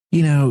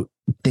You know,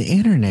 the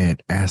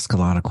internet asks a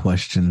lot of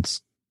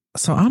questions,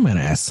 so I'm going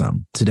to ask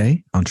some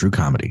today on True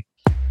Comedy.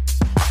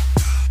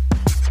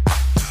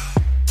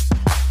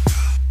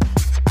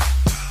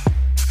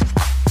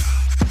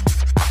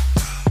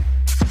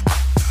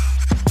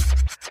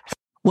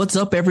 What's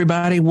up,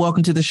 everybody?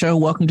 Welcome to the show.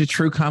 Welcome to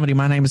True Comedy.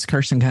 My name is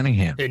Kirsten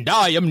Cunningham. And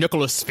I am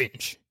Nicholas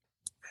Finch.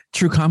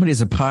 True Comedy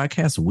is a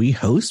podcast we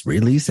host,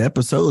 release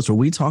episodes where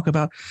we talk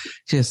about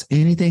just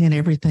anything and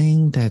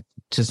everything that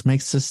just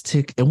makes us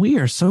tick. And we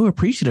are so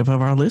appreciative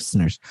of our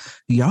listeners.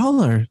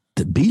 Y'all are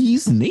the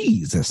bee's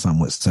knees, as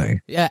some would say.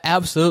 Yeah,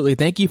 absolutely.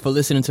 Thank you for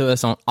listening to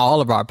us on all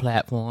of our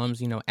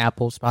platforms,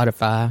 Apple,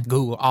 Spotify,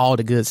 Google, all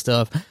the good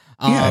stuff.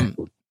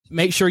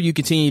 Make sure you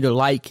continue to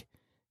like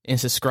and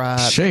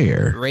subscribe,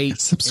 share,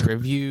 rate, and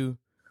review.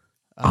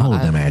 All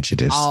of them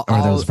adjectives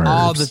are those verbs.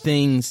 All the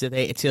things that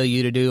they tell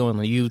you to do on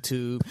the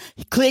YouTube.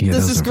 Click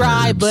the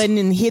subscribe button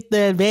and hit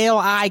the bell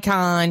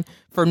icon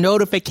for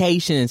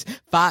notifications.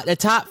 The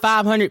top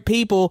 500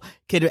 people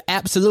could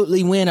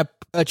absolutely win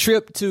a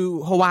trip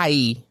to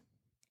Hawaii.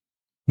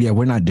 Yeah,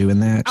 we're not doing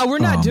that. Oh, we're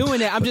not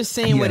doing it. I'm just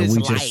saying what it's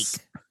like.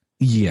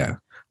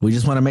 We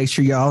just want to make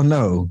sure y'all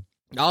know.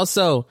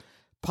 Also,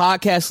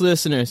 podcast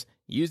listeners,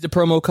 use the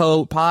promo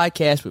code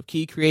podcast with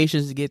Key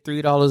Creations to get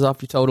 $3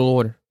 off your total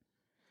order.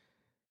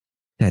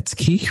 That's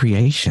Key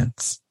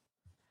Creations.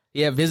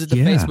 Yeah, visit the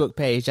Facebook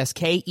page. That's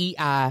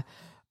KEIKREATIONS.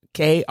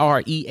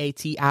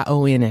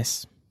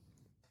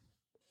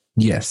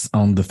 Yes,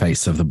 on the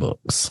face of the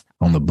books.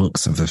 On the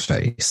books of the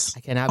face.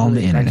 I cannot on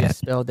believe the internet. I just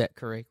spelled that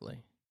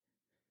correctly.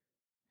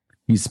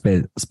 You you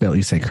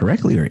say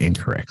correctly or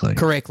incorrectly?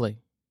 Correctly.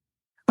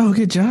 Oh,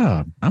 good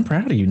job. I'm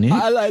proud of you, Nick.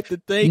 I like to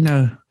think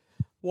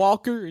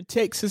Walker and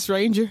Texas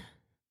Ranger.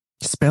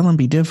 Spelling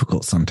be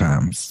difficult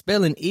sometimes.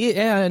 Spelling it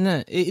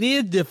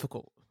is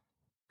difficult.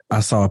 I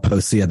saw a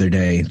post the other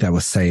day that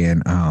was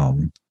saying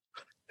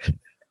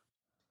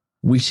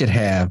we should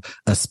have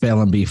a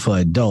spelling bee for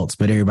adults,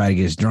 but everybody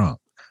gets drunk.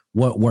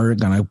 What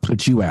word gonna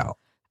put you out?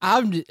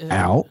 Out.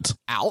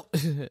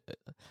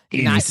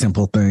 Any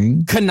simple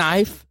thing.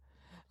 Knife.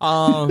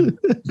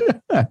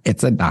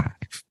 It's a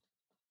knife.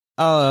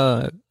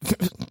 I'm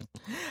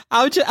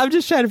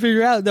just trying to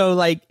figure out though,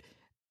 like,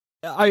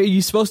 are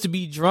you supposed to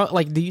be drunk?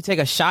 Like, do you take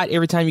a shot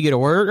every time you get a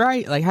word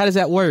right? Like, how does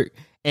that work?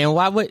 And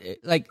why would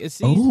that's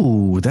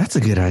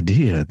a good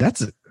idea.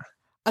 That's a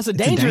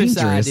dangerous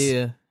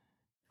idea.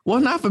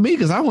 Well, not for me,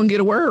 because I wouldn't get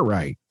a word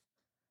right.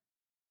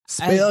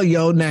 Spell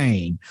your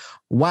name.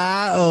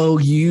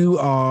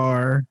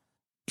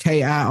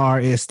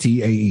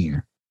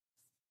 YOURKIRSTAN.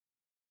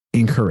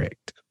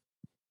 Incorrect.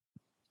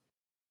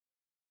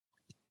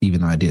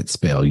 Even though I did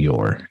spell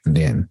your,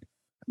 then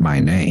my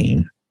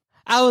name.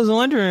 I was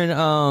wondering,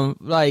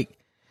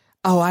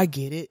 I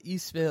get it. You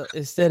spell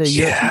instead of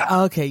you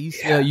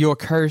spell your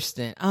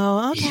Kirsten.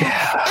 Oh, okay.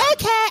 Yeah.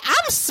 Okay,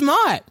 I'm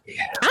smart.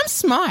 Yeah. I'm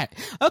smart.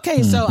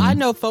 Okay, so I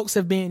know folks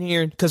have been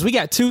here because we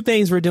got two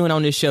things we're doing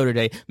on this show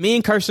today. Me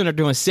and Kirsten are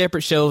doing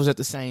separate shows at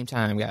the same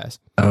time, guys.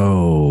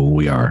 Oh,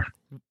 we are?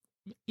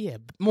 Yeah,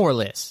 more or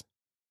less.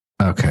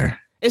 Okay.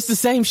 It's the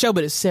same show,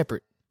 but it's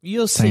separate.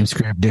 You'll see. Same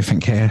script,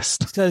 different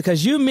cast.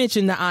 Because you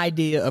mentioned the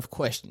idea of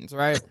questions,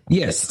 right?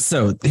 Yes.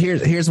 So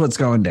here's what's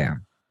going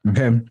down.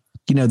 Okay.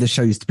 This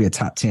show used to be a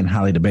top 10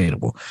 highly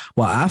debatable.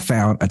 Well, I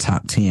found a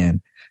top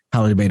 10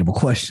 highly debatable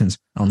questions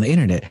on the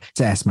internet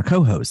to ask my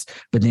co-host.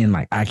 But then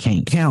I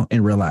can't count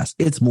and realize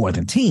it's more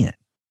than 10.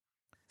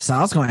 So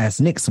I was going to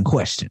ask Nick some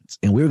questions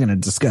and we were going to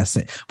discuss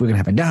it. We're going to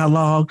have a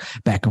dialogue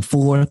back and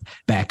forth.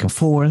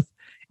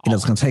 And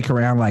it's going to take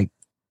around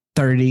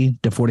 30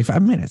 to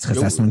 45 minutes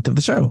because that's the length of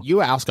the show.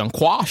 You asking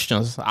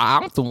questions.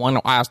 I'm the one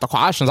who asked the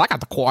questions. I got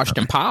the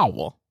question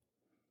power.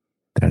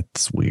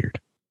 That's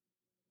weird.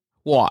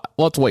 What?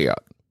 What's weird?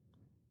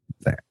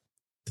 That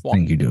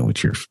thing you're doing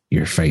with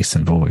your face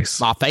and voice.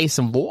 My face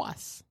and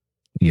voice.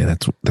 Yeah,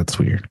 that's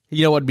weird.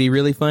 You know what'd be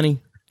really funny?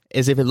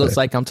 Is if it looks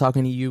like I'm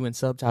talking to you in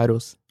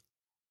subtitles.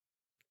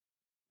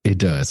 It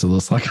does. It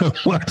looks like I'm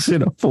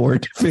watching a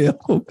foreign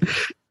film.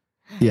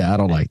 Yeah, I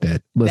don't like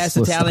that. That's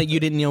the talent you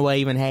didn't know I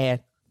even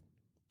had.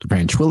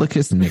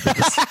 Ventriloquist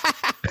Nicholas.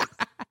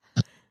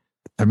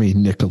 I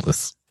mean,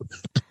 Nicholas.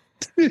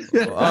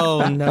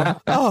 Oh, no.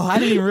 Oh, I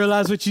didn't even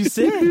realize what you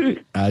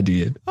said. I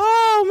did.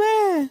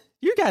 Oh, man.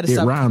 You got to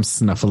stop. It rhymes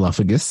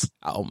snuffleupagus.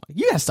 Oh,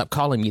 you got to stop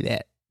calling me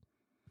that.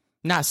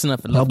 Not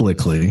snuffleupagus.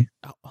 Publicly.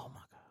 Oh my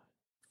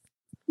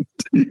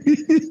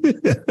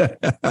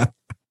God.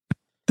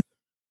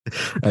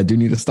 I do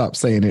need to stop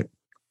saying it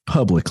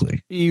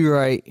publicly. You're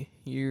right.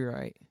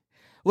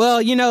 Well,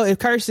 if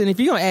Kirsten, if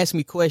you're going to ask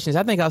me questions,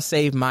 I think I'll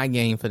save my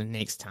game for the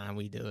next time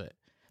we do it.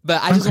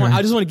 But I just want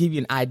to give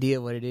you an idea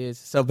of what it is.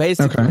 So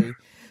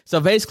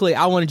basically,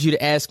 I wanted you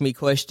to ask me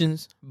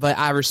questions, but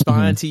I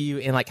responded to you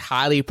in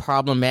highly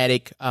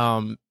problematic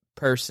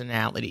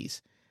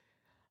personalities.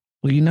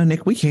 Well,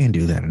 Nick, we can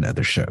do that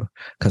another show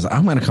because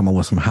I'm going to come up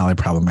with some highly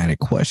problematic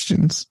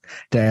questions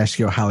to ask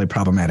your highly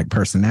problematic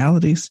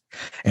personalities,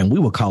 and we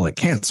will call it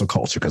cancel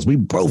culture because we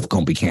both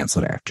going to be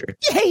canceled after it.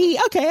 Yay!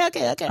 Okay.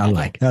 I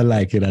like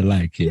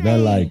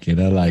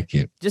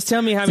it. Just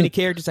tell me how many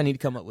characters I need to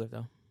come up with,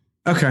 though.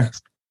 Okay.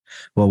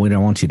 Well, we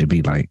don't want you to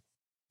be like,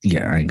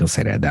 yeah, I ain't gonna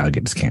say that. That'll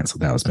get us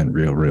canceled. That was been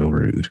real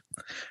rude.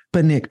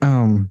 But Nick,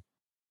 I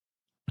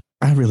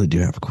really do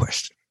have a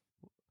question.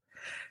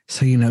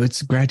 So,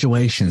 it's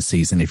graduation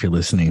season if you're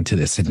listening to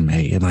this in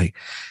May, and like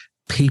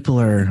people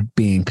are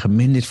being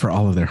commended for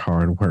all of their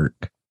hard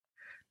work.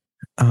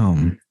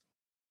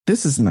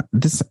 This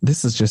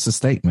is just a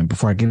statement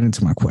before I get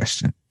into my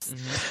question.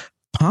 Mm-hmm.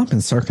 Pomp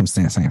and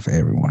circumstance ain't for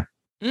everyone.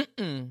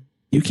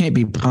 You can't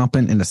be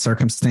pumping in the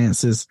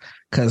circumstances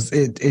because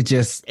it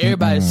just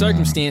everybody's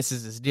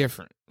circumstances is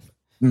different.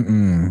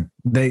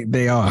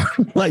 They are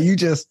like you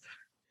just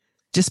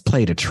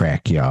play the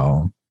track,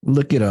 y'all.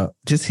 Look it up.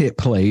 Just hit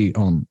play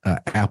on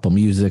Apple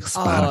Music,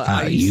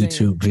 Spotify,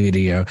 YouTube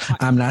video.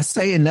 I'm not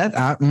saying that.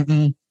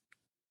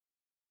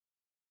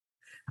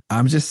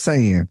 I'm just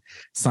saying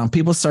some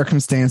people's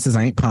circumstances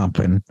ain't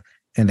pumping,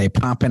 and they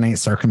pumping ain't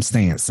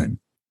circumstancing.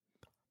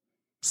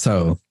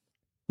 So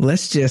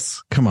let's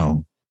just come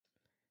on.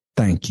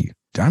 Thank you.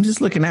 I'm just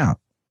looking out.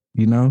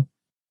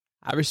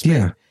 I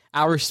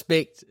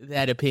respect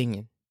that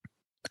opinion.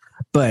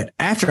 But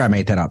after I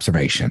made that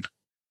observation,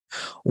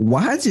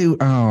 why do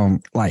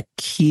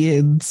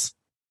kids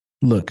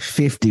look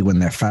 50 when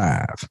they're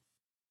 5?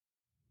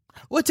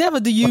 Whatever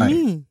do you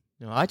mean?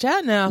 Watch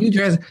out now. You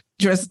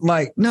dress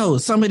like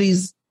some of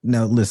these.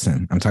 No,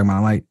 listen, I'm talking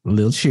about like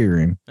little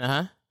children.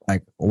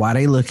 Like why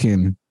they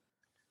looking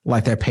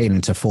like they're paid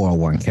into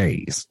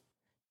 401ks?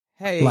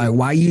 Hey, like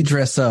why you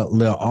dress up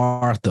little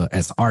Arthur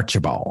as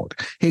Archibald?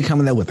 He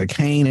coming there with a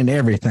cane and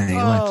everything.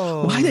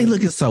 Like why they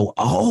looking so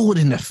old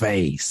in the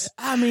face?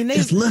 I mean, they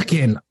just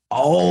looking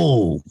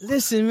old.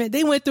 Listen, man,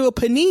 they went through a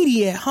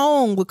panini at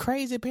home with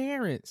crazy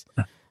parents.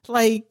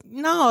 Like,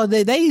 no,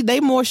 they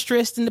more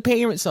stressed than the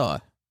parents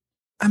are.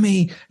 I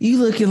mean, you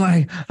looking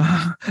like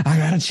I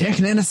got a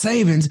checking and a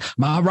savings.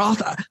 My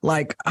Roth,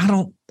 like why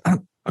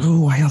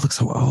y'all look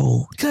so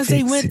old? Because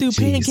they went through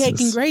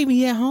pancake and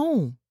gravy at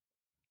home.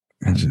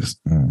 I just,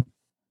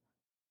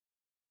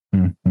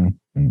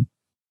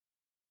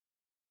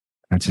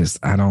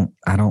 I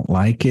don't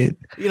like it.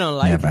 You don't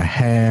like Never it?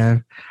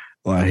 have.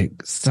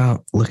 Like,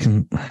 stop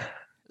looking.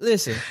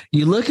 Listen,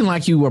 you're looking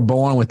like you were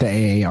born with the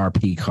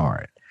AARP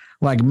card.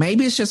 Like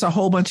maybe it's just a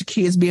whole bunch of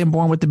kids being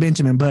born with the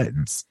Benjamin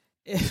Buttons.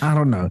 I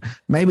don't know.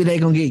 Maybe they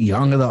gonna get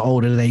younger the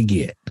older they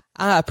get.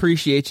 I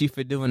appreciate you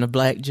for doing a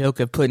black joke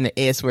of putting the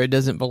S where it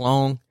doesn't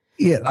belong.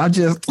 Yeah, I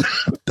just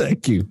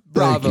thank you.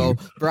 Bravo. You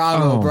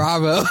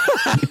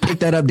pick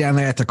that up down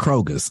there at the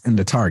Kroger's and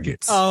the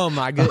Targets. Oh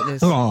my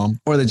goodness.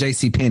 Or the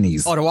JC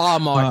Penney's. Or the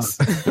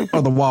Walmarts.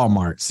 Or the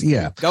Walmarts.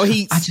 Yeah. Go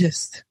Heats. I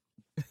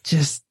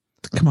just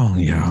come on,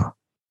 y'all.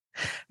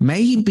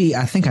 Maybe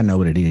I think I know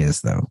what it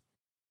is though.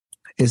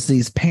 It's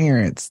these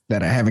parents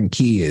that are having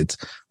kids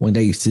when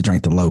they used to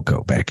drink the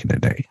Loco back in the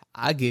day.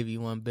 I'll give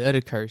you one better,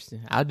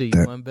 Kirsten. I'll do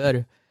you one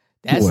better.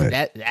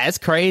 That's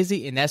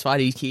crazy, and that's why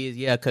these kids,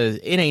 because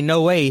it ain't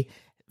no way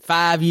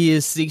 5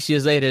 years, 6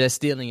 years later that's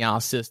still in y'all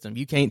system.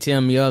 You can't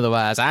tell me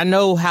otherwise. I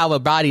know how a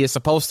body is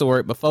supposed to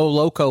work. Before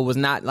Loco was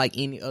not like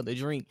any other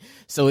drink,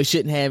 so it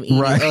shouldn't have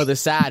any other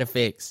side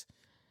effects.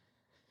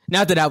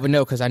 Not that I would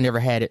know because I never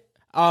had it.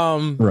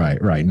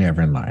 Right,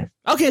 never in life.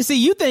 Okay,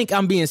 see, you think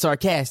I'm being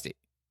sarcastic.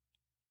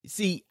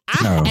 See,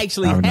 I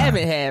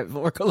haven't had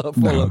Four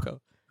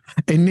Loco.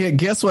 And Nick,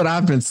 guess what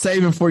I've been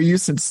saving for you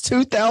since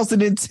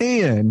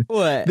 2010?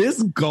 What? This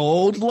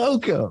gold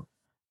Loco.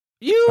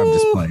 I'm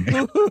just playing.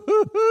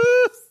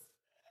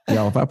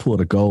 Y'all, if I pulled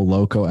a gold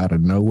Loco out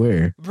of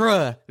nowhere.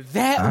 Bruh,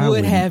 that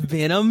would have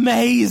been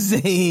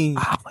amazing.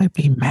 I would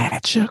be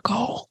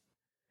magical.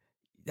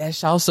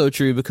 That's also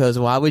true because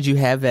why would you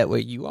have that where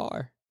you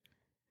are?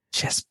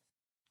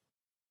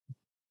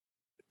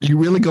 You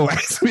really gonna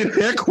ask me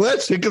that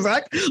question? Because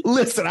I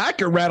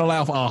can rattle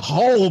off a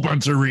whole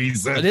bunch of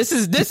reasons. This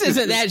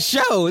isn't that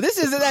show. This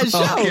isn't that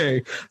show.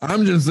 Okay,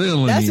 I'm just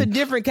saying. That's a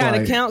different kind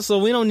of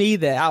counsel. We don't need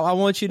that. I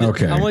want you to.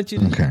 Okay. I want you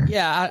to. Okay.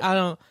 Yeah, I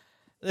don't.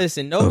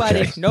 Listen,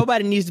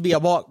 nobody needs to be a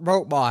broke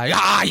boy.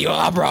 You're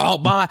a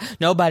broke boy.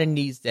 Nobody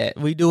needs that.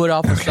 We do it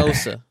off of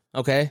Sosa.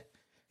 Okay.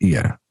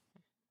 Yeah.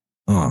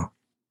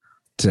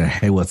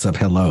 Hey, what's up?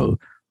 Hello.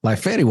 Like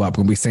Fetty Wap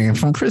gonna be saying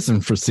from prison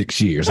for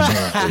 6 years.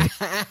 Apparently.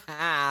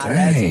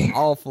 That's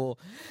awful.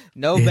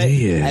 No,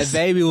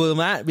 baby will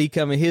not be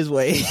coming his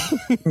way.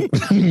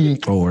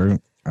 Or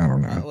I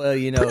don't know. Well,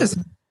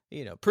 prison.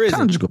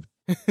 Conjugal.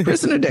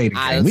 Prison or dating.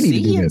 We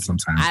need to do that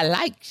sometime. I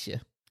like you.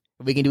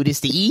 We can do this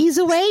the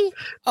easy way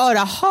or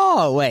the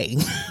hard way.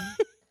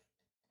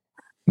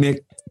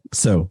 Nick,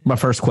 so my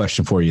first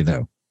question for you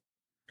though.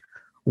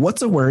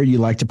 What's a word you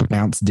like to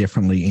pronounce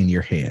differently in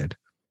your head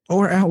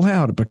or out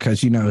loud?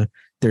 Because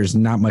there's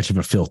not much of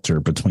a filter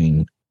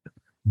between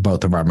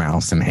both of our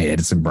mouths and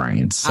heads and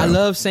brains. So. I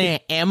love saying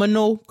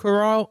aminal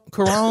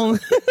Quran.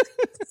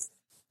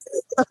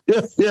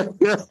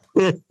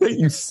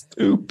 You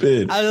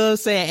stupid. I love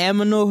saying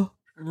aminal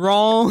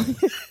wrong.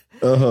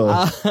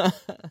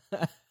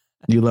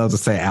 You love to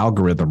say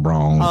algorithm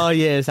wrong. Oh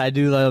yes, I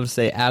do love to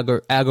say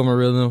algorithm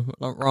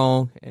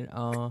wrong, and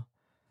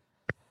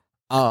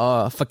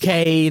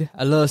facade.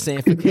 I love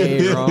saying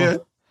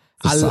facade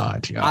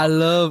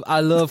wrong. I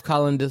love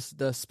calling this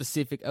the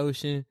Pacific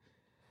Ocean.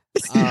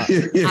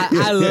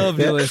 I love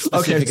doing Pacific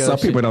Ocean. Some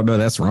people don't know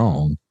that's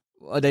wrong.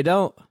 Well, they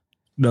don't.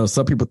 No,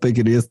 some people think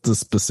it is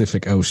the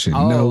Pacific Ocean.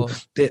 Oh. No,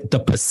 the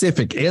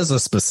Pacific is a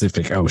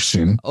specific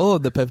ocean. Oh,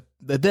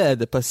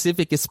 the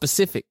Pacific is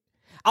specific.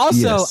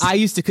 Also, yes. I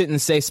used to couldn't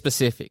say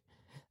specific.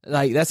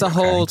 Like that's a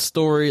whole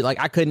story.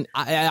 Like I couldn't.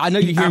 I know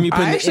you hear me.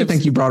 I actually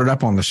think you brought it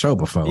up on the show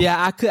before.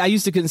 Yeah, I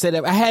used to couldn't say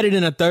that. I had it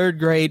in a third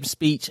grade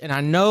speech, and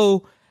I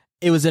know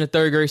it was in a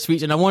third grade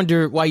speech, and I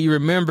wonder why you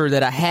remember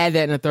that I had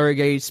that in a third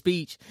grade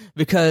speech,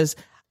 because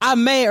I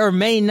may or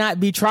may not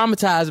be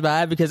traumatized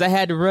by it, because I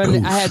had to run.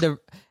 Oof. I had to.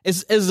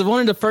 It was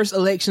one of the first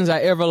elections I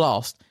ever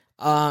lost.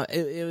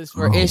 It was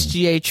for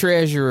SGA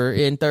treasurer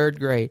in third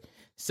grade.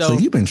 So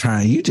you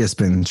just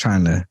been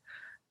trying to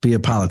be a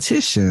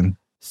politician.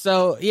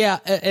 So yeah,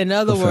 in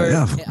other words,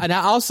 and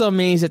that also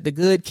means that the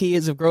good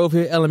kids of Grove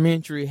Hill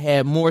Elementary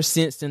had more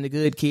sense than the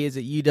good kids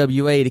at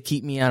UWA to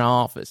keep me out of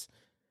office.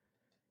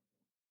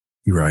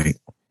 You're right.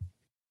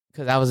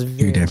 Because I was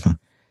You're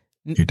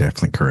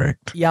definitely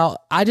correct. Y'all,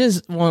 I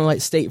just want to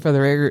state for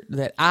the record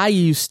that I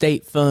use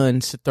state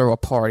funds to throw a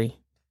party.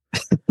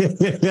 let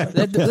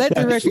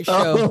the record show.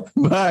 Oh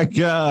my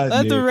God.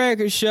 Let the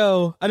record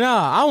show. No,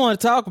 I want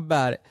to talk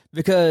about it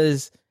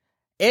because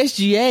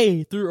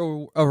SGA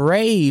threw a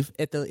rave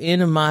at the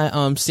end of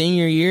my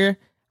senior year.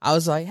 I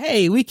was like,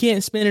 hey, we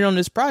can't spend it on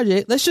this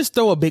project. Let's just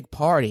throw a big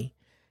party.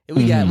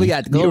 We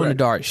got glow in the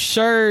dark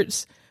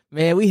shirts.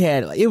 Man,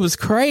 it was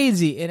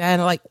crazy.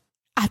 And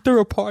I threw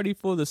a party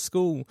for the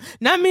school.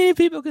 Not many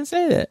people can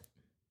say that.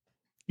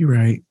 You're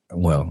right.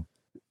 Well,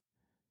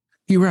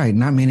 you're right.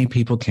 Not many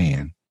people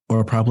can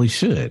or probably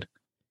should.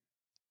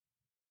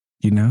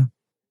 You know?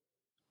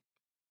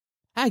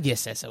 I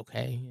guess that's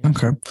okay. Yeah.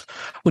 Okay.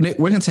 Well,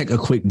 we're going to take a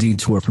quick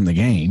detour from the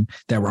game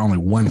that we're only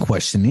one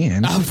question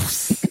in.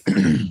 Because,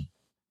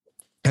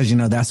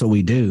 that's what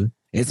we do.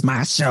 It's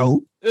my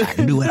show. I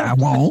can do what I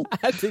want.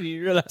 I didn't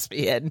even realize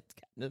we hadn't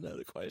gotten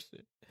another question.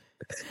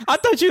 I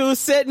thought you were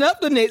setting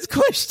up the next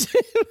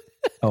question.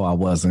 Oh, I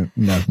wasn't.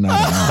 No.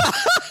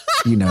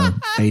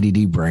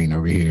 ADD brain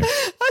over here.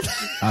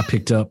 I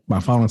picked up my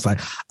phone and was like,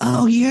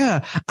 oh,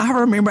 yeah, I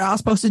remember I was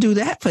supposed to do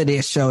that for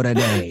this show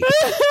today.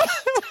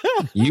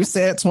 You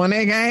said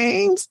 20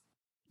 games?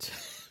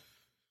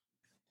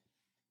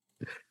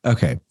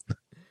 Okay.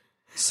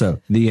 So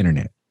the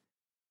internet.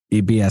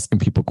 It'd be asking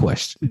people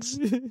questions.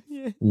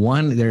 Yeah.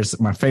 One, there's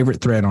my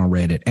favorite thread on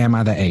Reddit. Am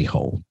I the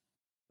a-hole?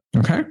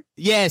 Okay.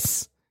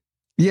 Yes.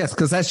 Yes,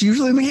 because that's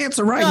usually the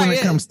answer, right? When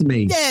it comes to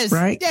me. Yes.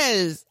 Right.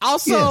 Yes.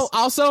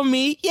 Also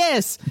me.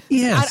 Yes.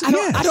 Yes.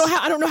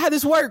 I don't know how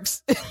this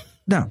works.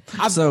 No.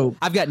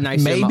 I've got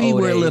nice. Maybe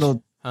we're age. A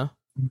little. Huh?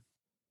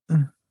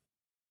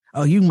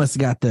 Oh, you must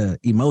have got the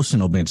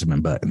emotional Benjamin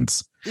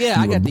Buttons. Yeah,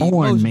 I got the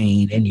born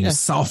mean and you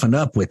soften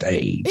up with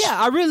age.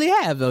 Yeah, I really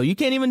have, though. You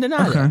can't even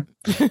deny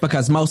that.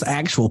 Because most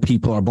actual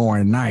people are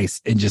born nice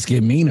and just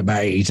get mean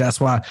about age. That's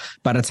why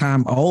by the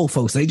time old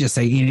folks, they just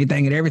say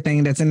anything and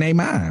everything that's in their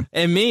mind.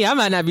 And me, I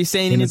might not be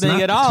saying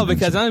anything at all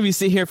because I'm going to be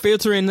sitting here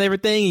filtering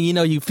everything.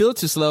 And, you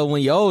filter slow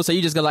when you're old. So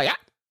you just go like, ah.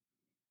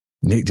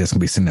 Nick just going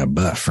to be sitting there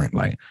buffering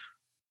like,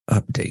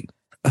 update,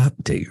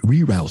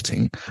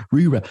 rerouting.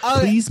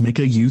 Please make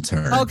a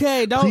U-turn.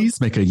 Okay,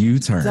 please make a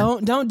U-turn.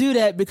 Don't do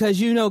that because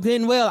good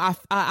and well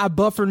I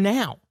buffer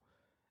now.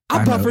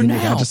 I buffer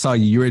now. I just saw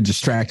you were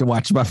distracted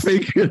watching my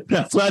finger.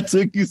 That's why it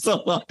took you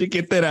so long to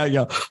get that out,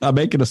 y'all. I'm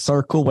making a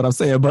circle when I'm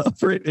saying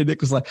buffer it, and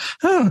Nick was like,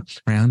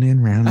 round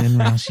in,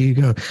 round she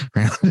go.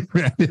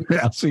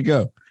 Round she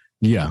go.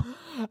 Yeah.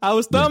 I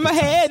was throwing my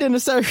head in a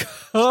circle.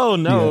 Oh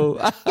no!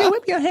 Yeah. You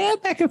whip your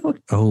head back and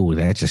forth. Oh,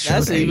 that just showed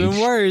That's age. Even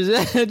worse.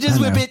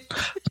 Just whip it.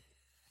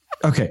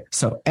 Okay,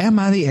 so am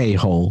I the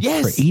a-hole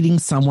for eating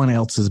someone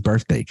else's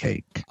birthday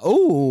cake?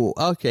 Oh,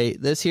 okay.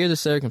 Let's hear the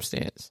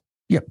circumstance.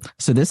 Yep.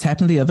 So this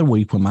happened the other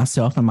week when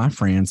myself and my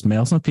friends,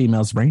 males and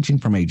females ranging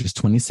from ages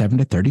 27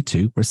 to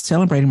 32, were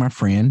celebrating my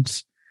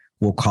friend's.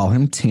 We'll call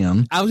him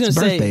Tim. I was going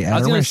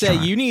to say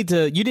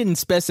you didn't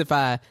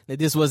specify that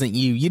this wasn't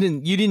you. You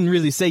didn't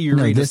really say you're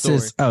reading a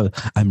story.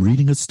 I'm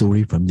reading a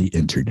story from the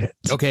internet.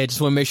 Okay, I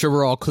just want to make sure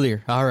we're all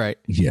clear. All right.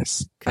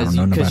 Yes. I don't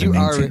know nobody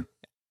named Tim.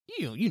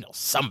 You know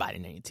somebody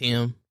named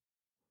Tim.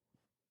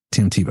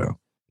 Tim Tebow.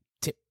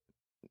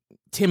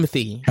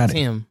 Timothy.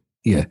 Tim.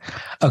 Yeah.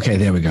 Okay,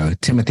 there we go.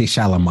 Timothy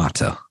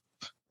Shalamata.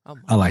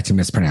 I like to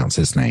mispronounce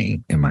his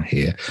name in my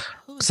head.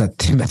 So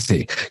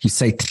Timothy, you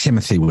say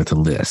Timothy with a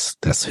list.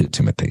 That's who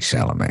Timothy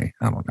Chalamet.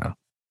 I don't know.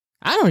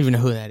 I don't even know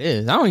who that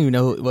is. I don't even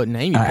know what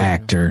name.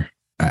 An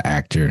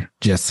actor,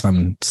 just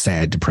some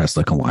sad, depressed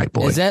looking white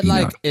boy. Is that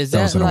like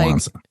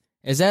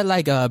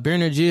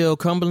Bernard Jill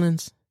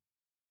Cumberland's?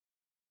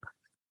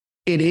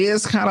 It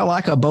is kind of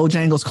like a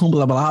Bojangles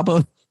Kumbla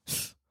Blabba.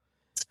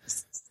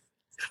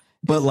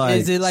 But like,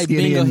 is it like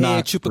bingo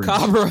head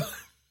chupacabra?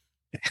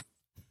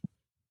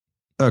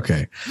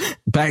 Okay,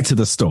 back to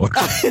the store.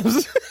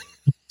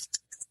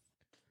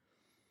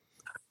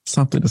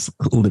 Something is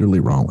literally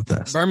wrong with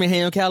us.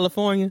 Birmingham,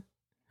 California.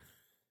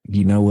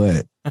 You know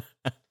what?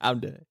 I'm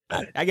done.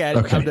 I got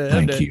it. Okay, I'm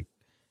done.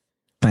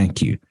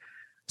 Thank you.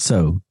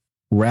 So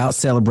we're out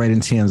celebrating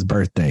Tim's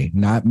birthday.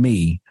 Not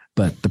me,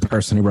 but the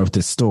person who wrote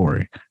this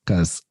story.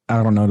 Because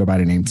I don't know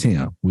nobody named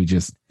Tim. We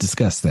just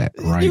discussed that,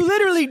 right? You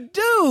literally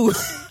do.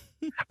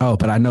 Oh,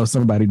 but I know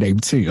somebody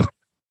named Tim.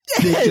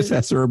 It just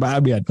has to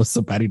remind me I know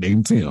somebody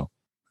named Tim.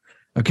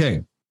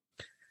 Okay.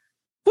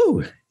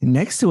 Woo.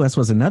 Next to us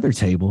was another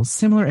table,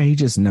 similar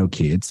ages, no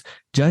kids,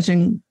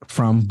 judging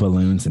from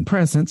balloons and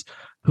presents,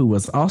 who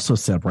was also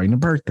celebrating a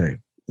birthday.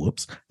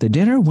 Whoops. The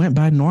dinner went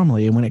by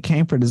normally, and when it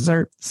came for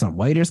dessert, some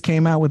waiters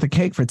came out with a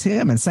cake for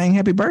Tim and sang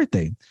happy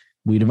birthday.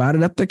 We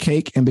divided up the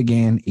cake and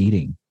began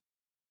eating.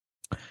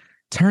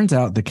 Turns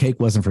out the cake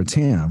wasn't for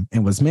Tim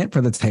and was meant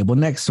for the table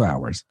next to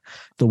ours.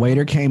 The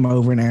waiter came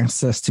over and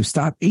asked us to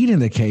stop eating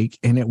the cake,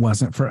 and it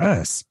wasn't for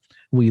us.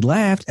 We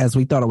laughed as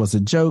we thought it was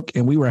a joke,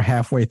 and we were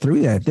halfway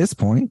through that at this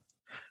point.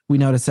 We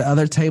noticed the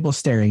other table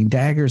staring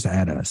daggers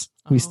at us.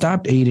 We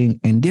stopped eating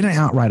and didn't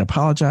outright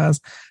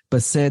apologize,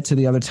 but said to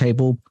the other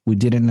table, we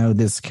didn't know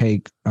this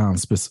cake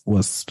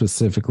was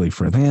specifically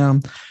for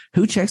them.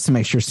 Who checks to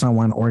make sure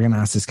someone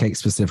organized this cake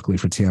specifically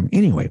for Tim?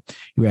 Anyway,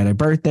 you're at a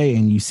birthday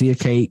and you see a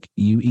cake,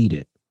 you eat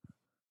it.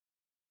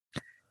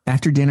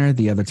 After dinner,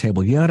 the other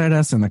table yelled at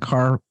us in the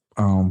car,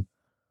 in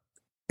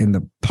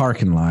the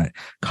parking lot,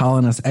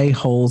 calling us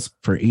a-holes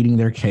for eating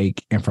their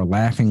cake and for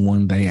laughing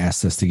when they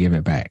asked us to give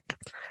it back.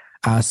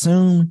 I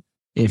assume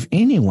if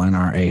anyone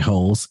are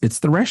a-holes, it's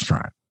the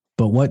restaurant.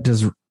 But what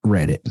does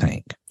Reddit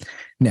think?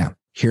 Now,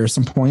 here are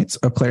some points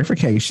of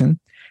clarification.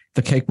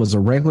 The cake was a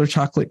regular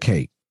chocolate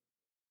cake.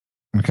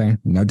 Okay,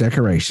 no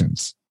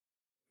decorations.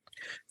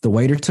 The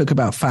waiter took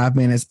about 5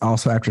 minutes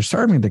also after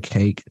serving the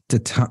cake to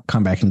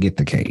come back and get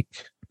the cake.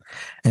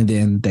 And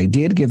then they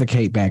did give the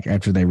cake back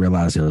after they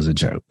realized it was a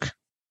joke.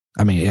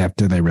 I mean,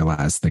 after they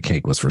realized the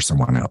cake was for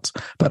someone else.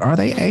 But are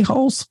they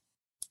a-holes?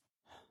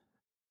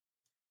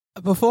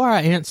 Before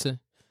I answer,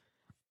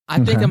 I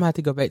think I'm gonna have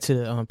to go back to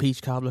the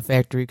peach cobbler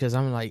factory because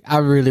I'm like, I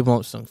really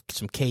want some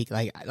cake.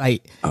 I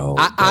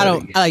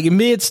don't like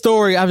mid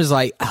story. I was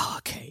like, oh,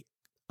 okay.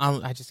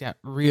 I just got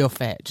real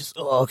fat. Just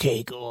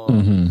okay, cool.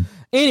 Mm-hmm.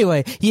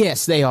 Anyway,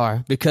 yes, they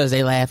are because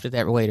they laughed at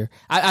that waiter.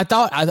 I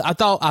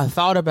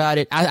thought about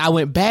it. I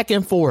went back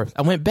and forth.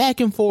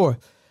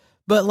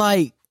 But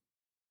like,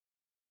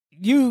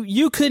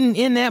 you couldn't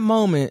in that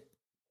moment.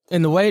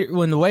 And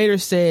when the waiter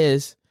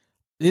says,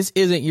 "This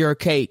isn't your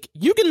cake,"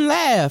 you can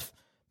laugh,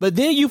 but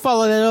then you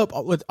follow that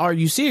up with, "Are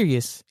you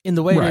serious?" And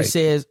the waiter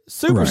says,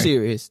 "Super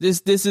serious.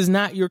 This is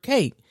not your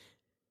cake."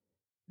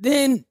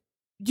 Then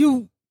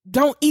you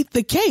don't eat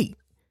the cake.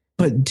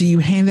 But do you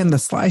hand them the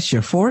slice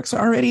your forks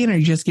already in, or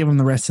you just give them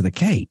the rest of the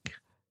cake?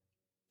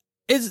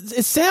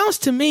 It sounds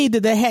to me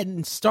that they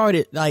hadn't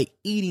started like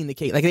eating the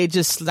cake, like they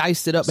just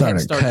sliced it up and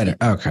started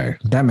cutting. Okay,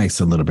 that makes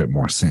a little bit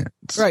more sense,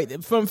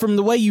 right? From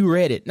the way you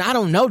read it. Now, I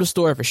don't know the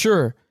story for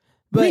sure.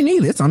 But me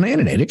neither. It's on the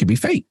internet. It could be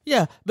fake.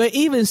 Yeah, but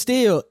even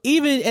still,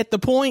 even at the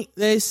point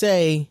they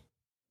say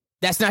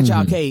that's not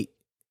your cake,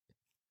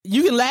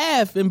 you can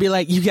laugh and be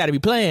like, "You got to be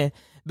playing,"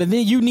 but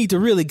then you need to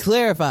really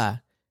clarify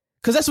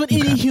because that's what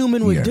any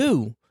human would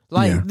do.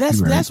 Like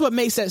that's what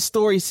makes that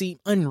story seem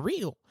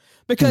unreal.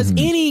 Because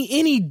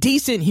any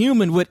decent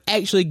human would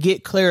actually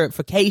get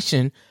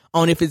clarification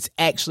on if it's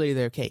actually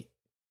their cake.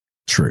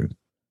 True,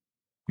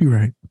 you're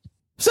right.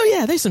 So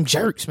yeah, they some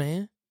jerks,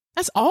 man.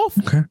 That's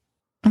awful. Okay.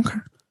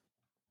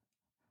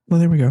 Well,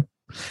 there we go.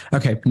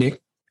 Okay,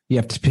 Nick, you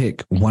have to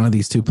pick one of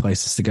these two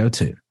places to go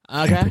to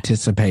and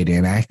participate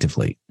in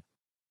actively.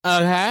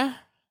 Okay.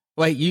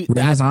 Wait,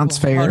 Renaissance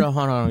Fair. Hold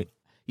on.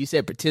 You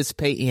said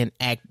participate in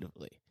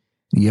actively.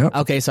 Yep.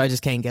 Okay, so I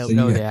just can't go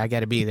there. I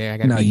got to be there.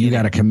 You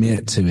got to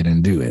commit to it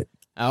and do it.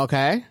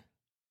 Okay.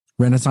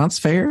 Renaissance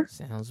Fair.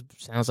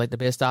 Sounds like the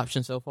best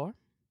option so far.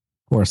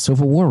 Or a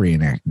Civil War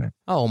reenactment.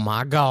 Oh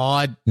my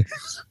God.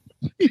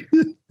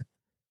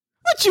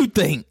 What you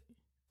think?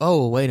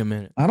 Oh, wait a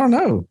minute. I don't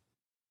know.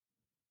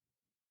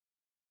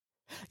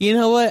 You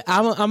know what?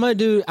 I'm gonna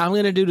do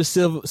the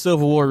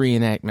Civil War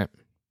reenactment.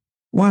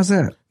 Why is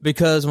that?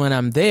 Because when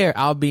I'm there,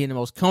 I'll be in the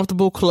most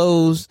comfortable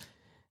clothes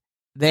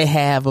they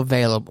have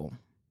available.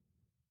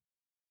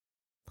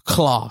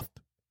 Cloth.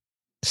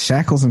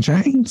 Shackles and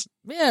chains?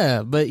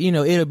 Yeah, but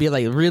it'll be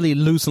like really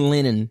loose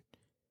linen.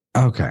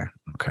 Okay.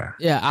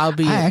 Yeah, I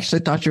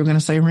actually thought you were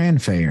gonna say Ren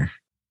Fair.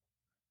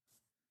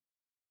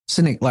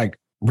 So Nick, like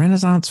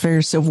Renaissance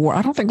Fair, Civil War,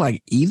 I don't think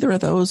like either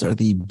of those are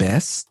the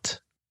best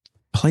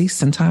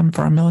place and time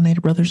for our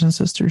melanated brothers and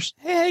sisters.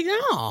 Heck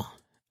no.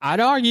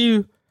 I'd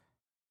argue.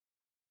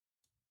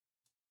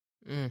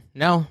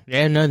 No,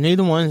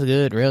 neither one's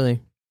good, really.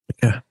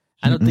 Yeah.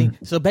 I don't think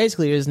so.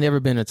 Basically, there's never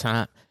been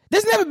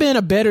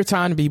a better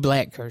time to be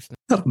black, Kirsten.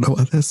 I don't know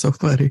why that's so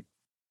funny.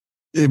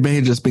 It may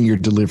have just been your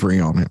delivery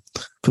on it.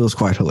 Feels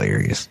quite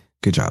hilarious.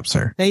 Good job,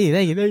 sir. Thank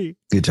you.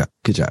 Good job.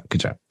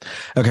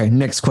 Okay,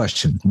 next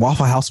question.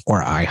 Waffle House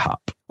or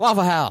IHOP?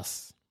 Waffle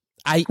House.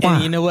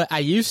 And you know what? I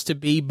used to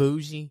be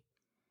bougie.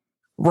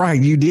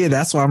 Right, you did.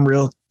 That's why I'm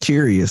real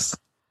curious.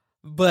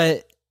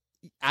 But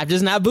I'm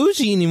just not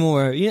bougie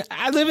anymore. You know,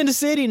 I live in the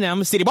city now.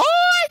 I'm a city boy.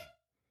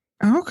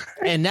 Okay.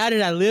 And now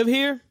that I live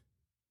here,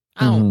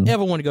 I don't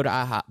ever want to go to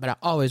IHOP, but I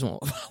always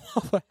want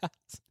Waffle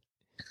House.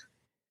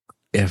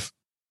 If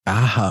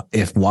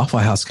Waffle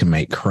House can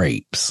make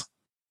crepes,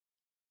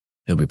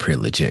 it'll be pretty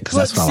legit because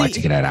that's what I like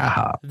to get at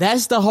IHOP.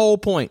 That's the whole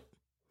point.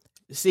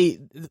 See,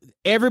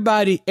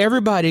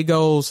 everybody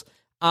goes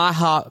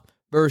IHOP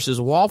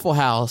versus Waffle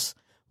House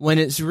when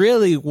it's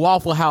really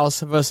Waffle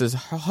House versus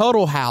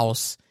Huddle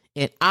House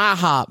and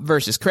IHOP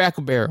versus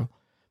Cracker Barrel,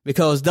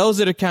 because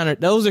those are the kind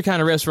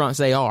of restaurants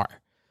they are.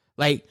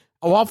 Like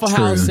a Waffle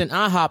House and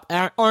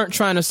IHOP aren't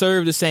trying to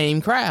serve the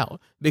same crowd,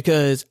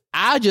 because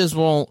I just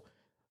want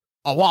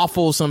a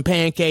waffle, some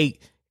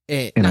pancake,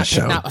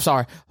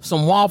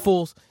 some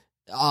waffles,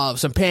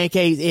 some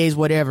pancakes, eggs,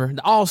 whatever,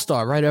 the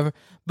All-Star, whatever.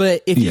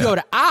 But if you go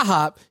to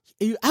IHOP,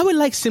 I would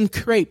like some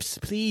crepes,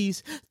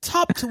 please,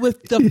 topped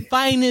with the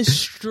finest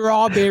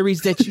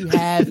strawberries that you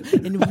have,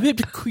 and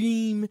whipped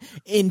cream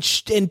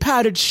and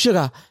powdered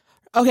sugar.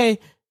 Okay,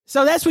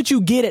 so that's what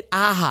you get at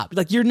IHOP.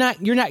 Like you're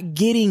not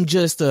getting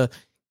just a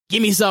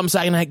give me something so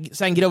I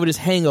can get over this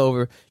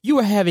hangover. You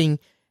are having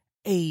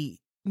a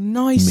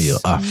nice meal,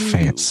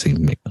 fancy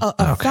meal,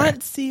 a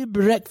fancy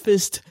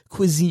breakfast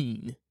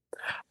cuisine.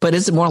 But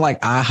is it more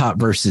like IHOP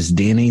versus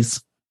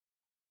Denny's?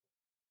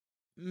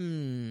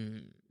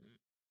 No.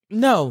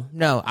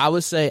 I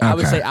would say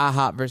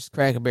IHOP versus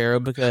Cracker Barrel,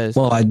 because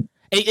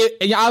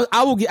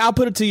I'll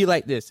put it to you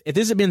like this: if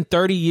this had been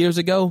 30 years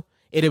ago,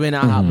 it'd have been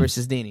IHOP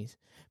versus Denny's.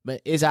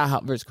 But it's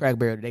IHOP versus Cracker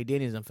Barrel today.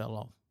 Denny's done fell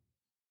off.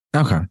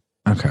 Okay.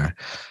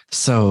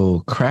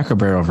 So Cracker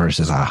Barrel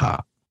versus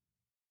IHOP.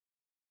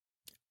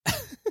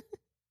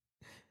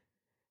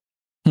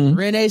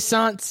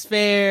 Renaissance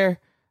Fair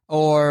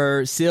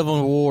or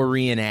Civil War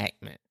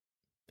reenactment.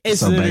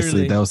 So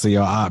basically, those are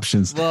your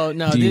options. Well,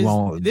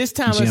 no, this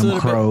time Jim it's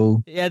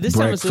Crow, this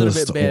time it's a little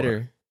bit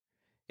better.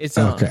 It's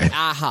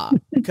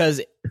IHOP,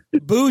 because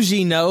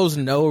bougie knows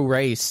no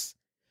race.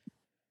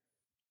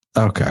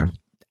 Okay.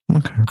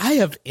 I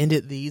have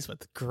ended these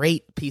with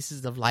great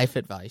pieces of life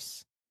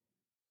advice.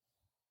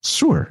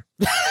 Sure.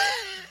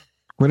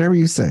 Whatever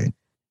you say.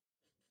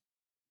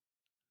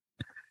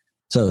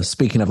 So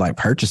speaking of like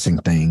purchasing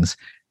things,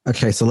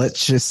 okay, so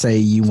let's just say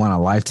you want a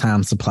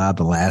lifetime supply of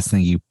the last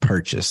thing you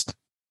purchased.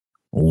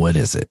 What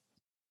is it?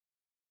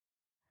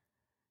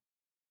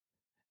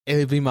 It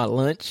would be my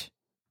lunch.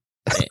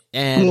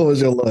 And what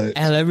was your lunch?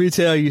 And let me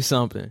tell you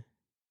something.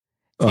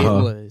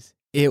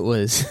 It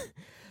was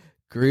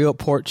grilled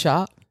pork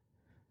chop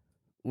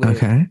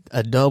with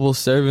a double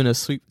serving of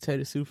sweet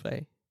potato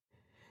souffle.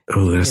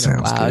 Oh, that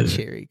sounds good. Wild good.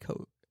 Cherry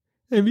Coke.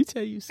 Let me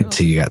tell you something.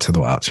 Until you got to the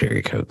wild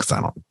cherry Coke, because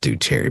I don't do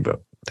cherry,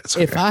 but that's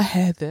okay. If I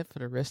had that for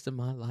the rest of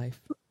my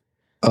life,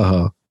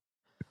 I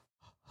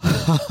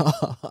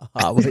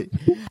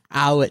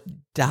would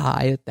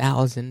die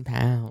 1,000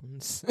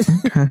 pounds.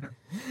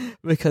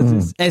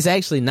 Because it's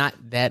actually not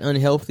that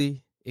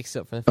unhealthy,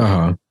 except for the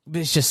fact,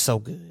 but it's just so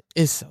good.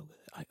 It's so good.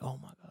 Like, oh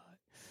my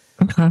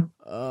god.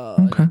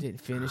 I didn't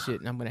finish it,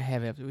 and I'm gonna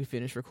have it after we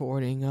finish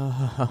recording.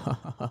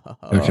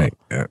 Okay,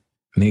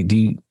 Nick,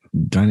 do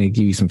I need to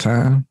give you some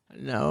time?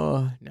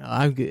 No,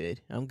 I'm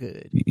good.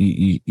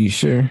 You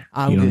sure? You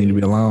don't need to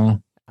be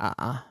alone.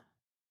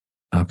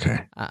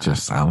 Okay,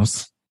 just I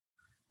was,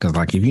 because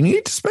like if you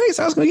need the space,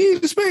 I was gonna give you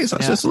the space. I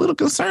was just a little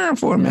concerned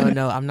for a minute.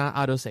 No, I'm not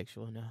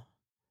autosexual. No.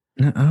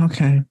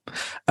 Okay.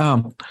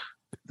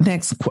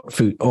 Next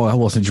food. Oh,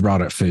 well, since you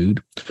brought up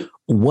food,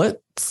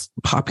 what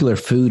popular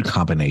food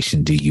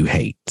combination do you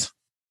hate?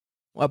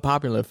 What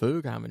popular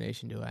food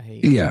combination do I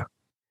hate? Yeah.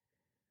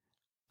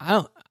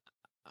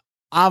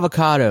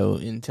 Avocado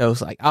and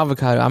toast. Like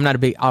avocado, I'm not a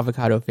big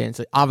avocado fan.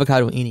 So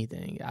avocado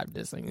anything, I'm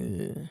just like,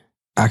 ugh.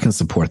 I can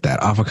support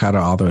that. Avocado,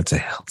 although it's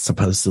a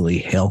supposedly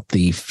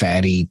healthy,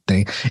 fatty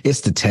thing, it's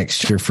the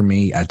texture for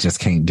me. I just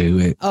can't do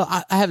it.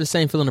 Oh, I have the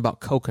same feeling about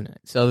coconut.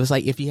 So it's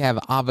like if you have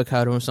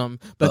avocado or something,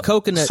 but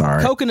coconut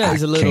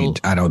is a little.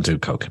 I don't do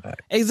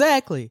coconut.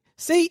 Exactly.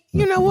 See,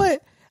 you know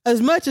what?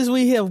 As much as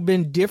we have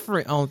been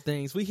different on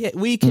things, we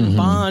can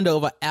bond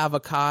over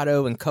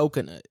avocado and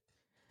coconut.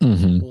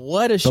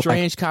 What a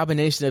strange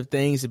combination of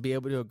things to be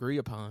able to agree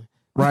upon.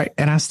 Right.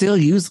 And I still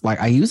use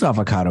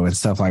avocado and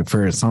stuff, like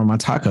for some of my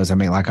tacos. I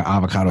make like an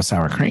avocado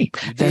sour cream.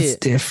 That's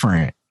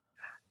different.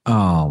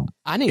 I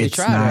need to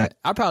try that.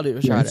 I probably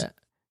would try that.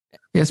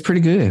 Yeah, it's pretty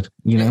good,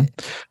 you know.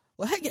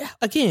 Well,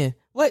 again,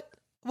 what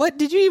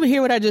did you even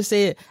hear what I just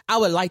said? I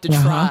would like to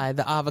try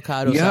the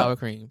avocado sour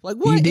cream. Like,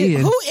 what?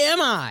 Who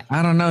am I?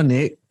 I don't know,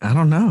 Nick. I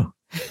don't know.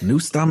 New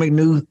stomach,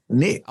 new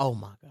Nick. Oh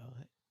my God.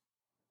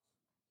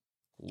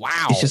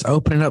 Wow. It's just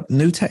opening up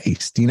new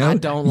taste, you know? I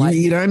don't like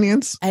you eat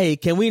onions. Hey,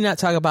 can we not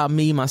talk about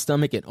me, my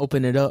stomach, and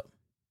open it up?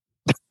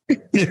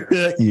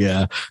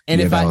 Yeah.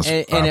 And if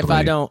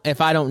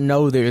I don't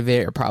know they're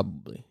there,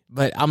 probably.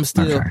 But I'm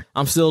still a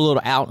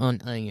little out on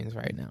onions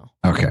right now.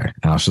 Okay,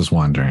 I was just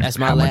wondering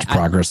how much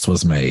progress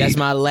was made. That's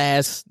my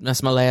last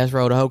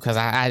road to hoe because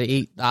I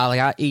eat.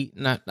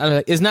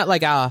 It's not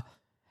like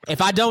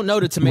if I don't know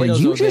the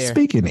tomatoes. Were you just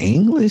speaking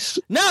English?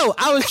 No,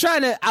 I was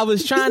trying to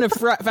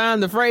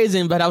find the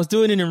phrasing, but I was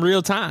doing it in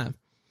real time.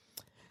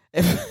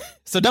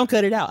 So don't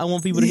cut it out. I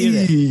want people to hear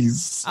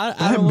that.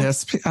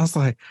 I was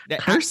like,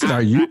 Kirsten,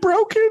 are you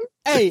broken?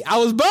 Hey, I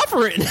was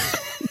buffering.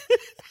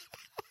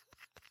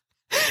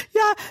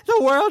 Yeah, the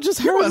world just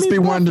heard me. You must be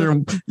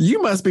wondering.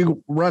 You must be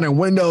running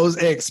Windows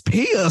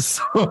XP or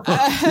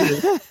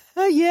something.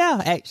 Yeah,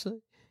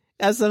 actually,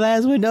 that's the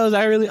last Windows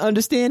I really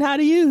understand how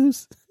to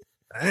use.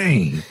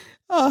 Dang.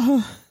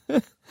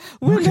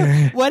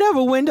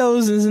 Whatever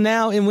Windows is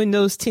now in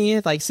Windows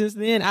 10, like since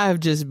then, I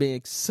have just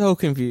been so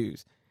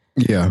confused.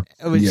 Yeah,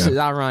 which is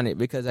ironic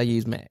because I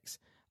use Macs.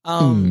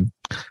 Oh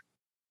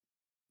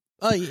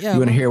yeah. You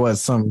want to hear what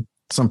some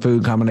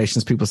food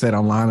combinations people said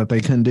online that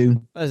they couldn't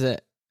do? What is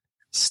it?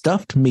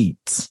 Stuffed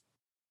meats.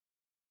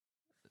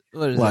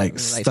 What is like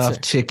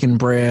stuffed chicken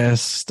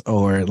breast,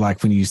 or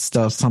like when you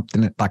stuff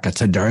something like a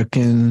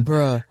turducken.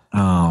 Bruh,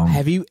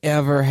 have you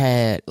ever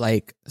had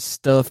like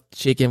stuffed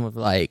chicken with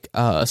like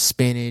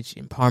spinach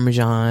and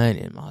Parmesan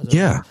and mozzarella?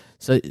 Yeah.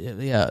 So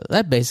yeah,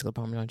 that basically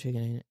Parmesan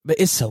chicken, ain't it? But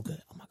it's so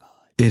good. Oh my god.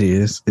 It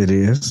is.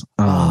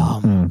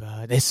 Oh my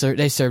god. They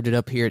served it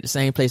up here at the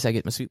same place I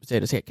get my sweet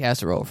potato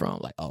casserole from.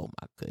 Like, oh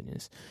my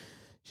goodness.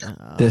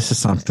 This is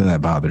something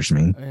that bothers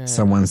me. Yeah.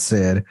 Someone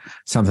said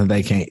something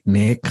they can't.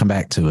 Nick, come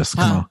back to us.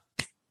 Come on.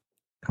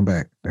 Come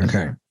back.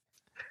 Okay.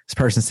 This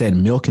person said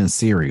milk and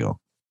cereal.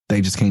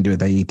 They just can't do it.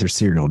 They eat their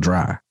cereal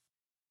dry.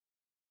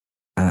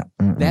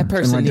 That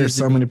person needs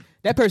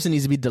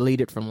to be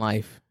deleted from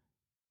life.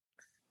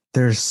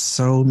 There's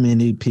so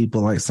many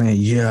people like saying,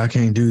 yeah, I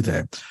can't do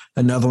that.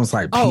 Another one's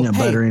like peanut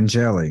butter and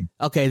jelly.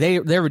 Okay,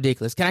 they're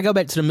ridiculous. Can I go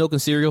back to the milk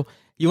and cereal?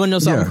 You want to know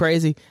something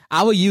crazy?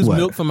 I will use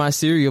milk for my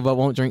cereal, but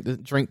won't drink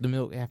the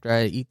milk after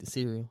I eat the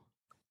cereal.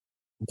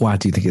 Why?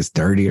 Do you think it's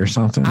dirty or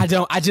something? I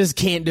don't. I just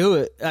can't do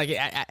it. Like,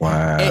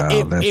 wow,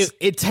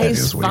 it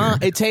tastes fine.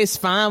 It tastes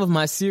fine with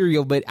my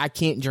cereal, but I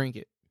can't drink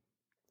it.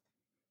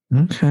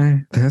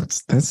 Okay,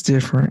 that's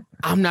different.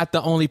 I'm not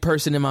the only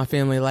person in my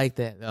family like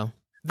that, though.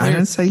 I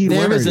didn't say you were.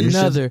 There is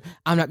another.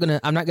 I'm not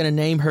gonna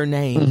name her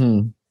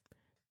name,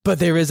 but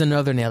there is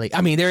another Nelly.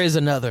 I mean, there is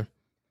another.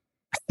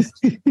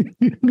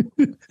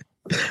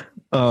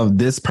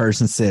 This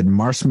person said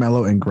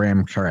marshmallow and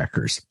graham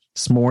crackers.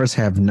 S'mores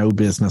have no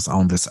business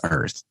on this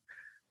earth.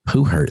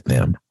 Who hurt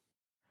them?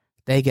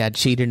 They got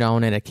cheated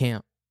on at a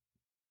camp.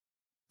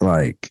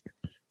 Like,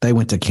 they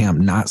went to Camp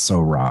Not So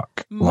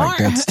Rock. Like,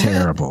 that's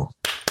terrible.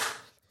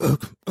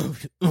 Camp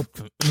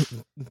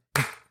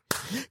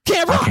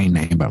Rock. I can't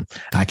name them.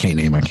 I can't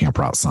name a Camp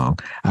Rock song.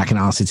 I can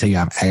honestly tell you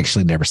I've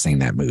actually never seen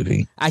that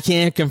movie. I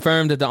can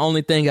confirm that the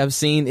only thing I've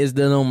seen is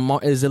the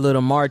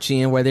little march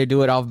in where they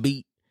do it off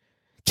beat.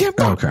 Camp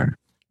Rock. Okay.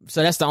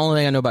 So that's the only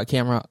thing I know about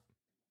Camp Rock.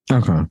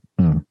 Okay.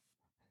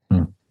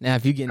 Now,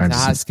 if you get into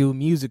High School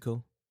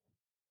Musical.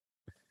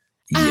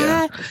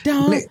 Yeah.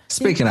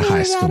 Speaking of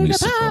High School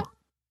Musical.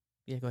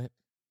 Yeah, go ahead.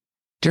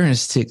 During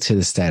Stick to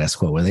the Status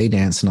Quo, were they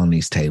dancing on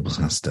these tables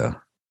and stuff?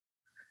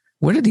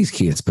 Where did these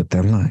kids put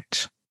their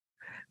lunch?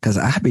 Because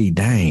I'd be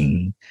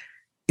dang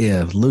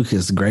if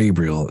Lucas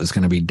Gabriel is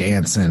going to be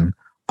dancing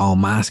on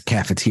my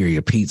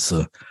cafeteria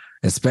pizza,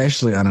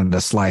 especially under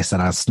the slice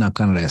that I snuck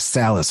under that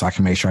salad so I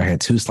can make sure I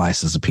had 2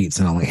 slices of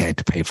pizza and only had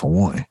to pay for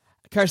 1.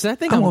 Carson,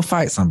 I'm going to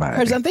fight somebody.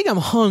 Carson, I think I'm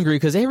hungry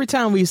because every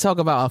time we talk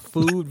about a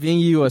food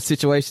venue or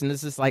situation,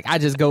 it's just like I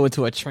just go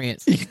into a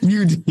trance.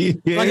 You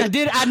did. Like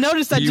I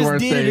noticed I just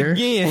did it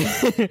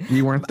again.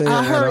 You weren't there.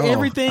 I heard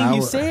everything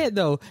you said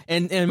though.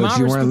 And but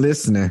you weren't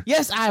listening.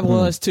 Yes, I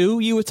was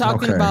too. You were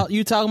talking about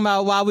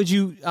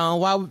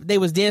why they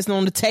was dancing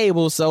on the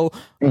table, so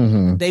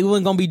they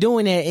weren't gonna be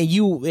doing that, and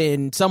you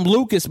and some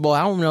Lucas boy,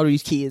 I don't know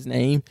these kids'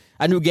 name.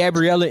 I knew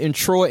Gabriella and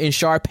Troy and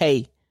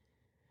Sharpay.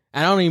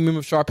 I don't even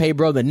remember Sharpay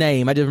brother's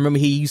name. I just remember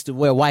he used to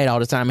wear white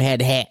all the time and had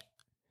the hat.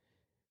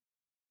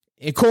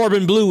 And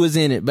Corbin Blue was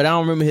in it, but I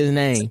don't remember his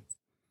name.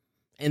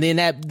 And then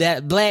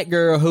that black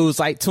girl who's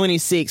like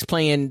 26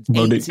 playing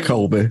Monique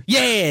Colby.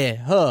 Yeah,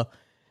 her.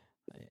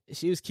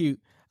 She was cute.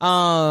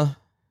 That's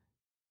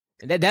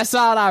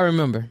all I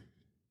remember.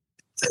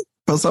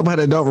 For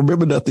somebody that don't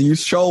remember nothing, you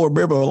sure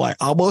remember like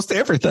almost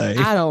everything.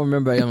 I don't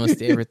remember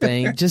almost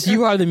everything. Just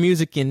You Are the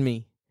Music in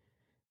Me.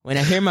 When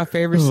I hear my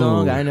favorite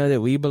song, I know that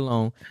we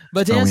belong.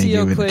 But to answer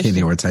your question,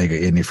 Kenny Ortega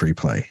any free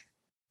play.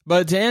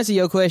 But to answer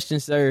your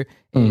question, sir,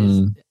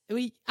 I'm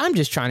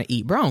just trying to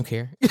eat, bro. I don't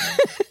care.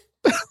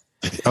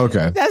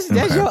 Okay, that's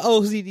your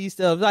OCD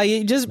stuff. Like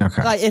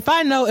like if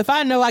I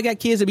know I got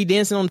kids that be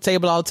dancing on the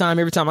table all the time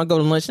every time I go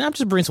to lunch, and I'm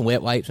just bring some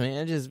wet wipes,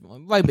 man. I just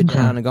wipe it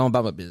down and go on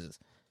about my business.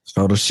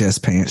 Photos,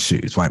 chest, pants,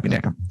 shoes. Wipe me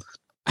down.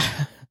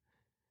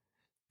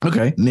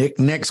 Okay, Nick.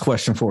 Next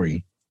question for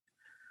you.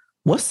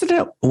 What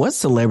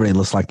celebrity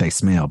looks like they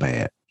smell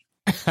bad?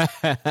 You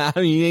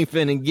ain't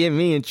finna get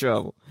me in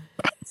trouble.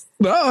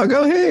 No,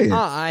 go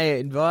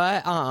ahead.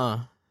 Boy.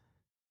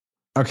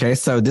 Okay,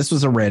 so this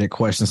was a Reddit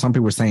question. Some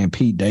people were saying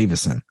Pete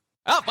Davidson.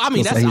 Oh, I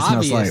mean, that's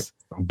obvious. Smells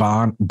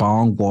like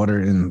bong water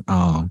and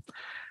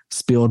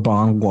spilled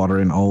bong water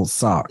in old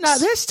socks. No,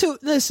 that's too.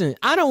 Listen,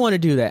 I don't want to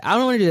do that. I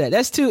don't want to do that.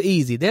 That's too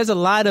easy. There's a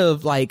lot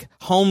of like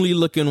homely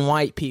looking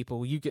white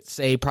people. You could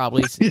say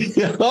probably.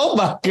 Oh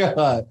my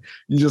God!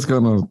 You're just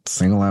gonna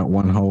single out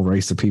one whole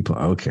race of people?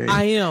 Okay,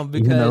 I am,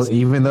 because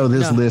even though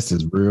this list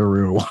is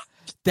real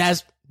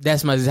white.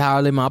 That's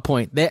entirely my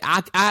point. That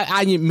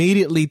I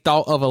immediately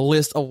thought of a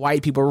list of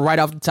white people right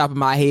off the top of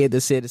my head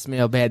that said it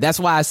smelled bad. That's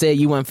why I said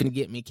you weren't finna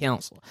get me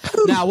counsel.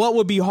 Now, what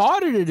would be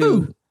harder to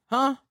do?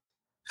 Huh?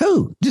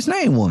 Who? Just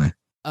name one.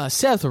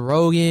 Seth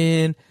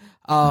Rogen.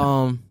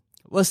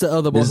 What's the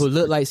other boy who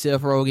looked like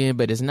Seth Rogen,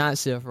 but it's not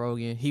Seth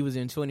Rogen? He was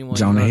in 21.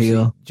 Jonah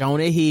Hill.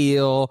 Jonah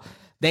Hill.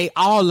 They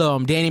all of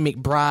them. Danny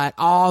McBride.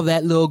 All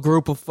that little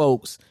group of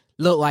folks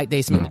look like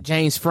they smell.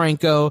 James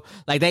Franco.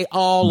 Like they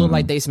all look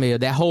like they smell.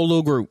 That whole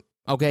little group.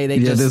 Okay.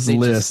 This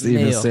list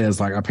even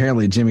says like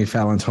apparently Jimmy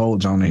Fallon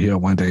told Jonah Hill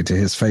one day to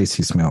his face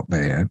he smelled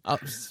bad.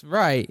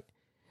 Right.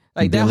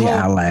 Like Billie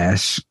that whole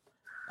Eilish.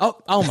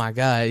 Oh my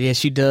God. Yeah,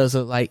 she does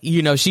look like,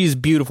 she's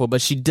beautiful,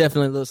 but she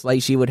definitely looks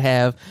like she would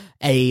have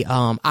a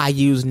I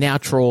use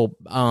natural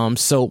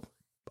soap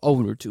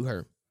odor to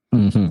her.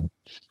 Mm-hmm.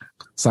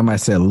 Somebody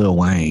said Lil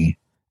Wayne.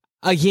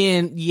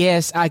 Again,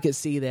 yes, I could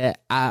see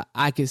that.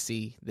 I could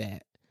see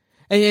that.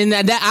 And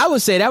that I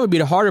would say that would be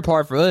the harder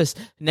part for us.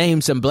 Name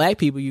some black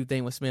people you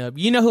think would smell.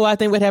 You know who I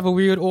think would have a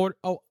weird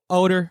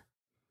odor?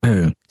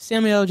 Who?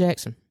 Samuel L.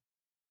 Jackson.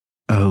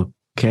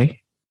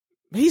 Okay.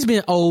 He's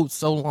been old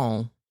so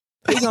long.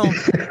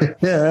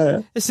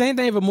 The same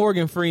thing for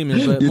Morgan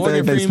Freeman. But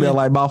Morgan Freeman smell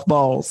like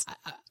mothballs.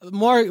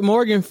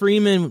 Morgan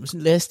Freeman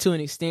less to an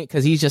extent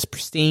because he's just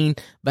pristine.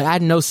 But I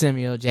know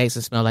Samuel L.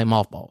 Jackson smell like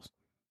mothballs.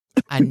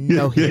 I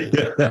know he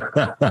do.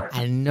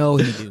 I know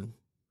he do.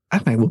 I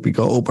think Whoopi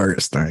Goldberg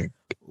stink.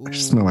 She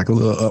smell like a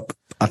little up.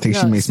 I think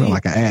she may smell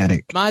like an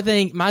addict. My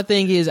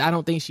thing is, I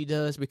don't think she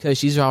does because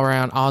she's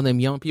around all them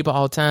young people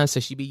all the time. So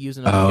she be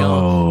using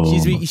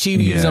she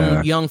be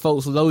using young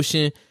folks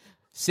lotion.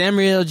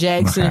 Samuel L.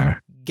 Jackson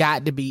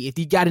got to be. If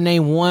you got to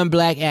name one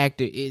black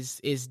actor,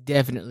 is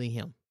definitely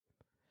him.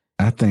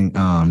 I think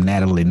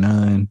Natalie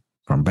Nunn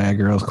from Bad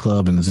Girls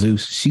Club and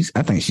Zeus.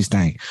 I think she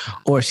stank,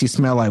 or she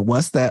smell like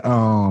what's that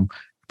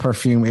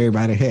perfume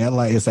everybody had?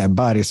 Like it's that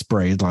body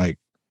spray, like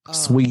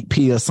Sweet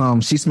Pea or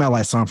something. She smelled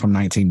like something from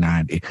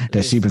 1990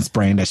 that she been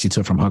spraying that she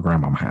took from her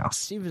grandma's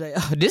house. She was like,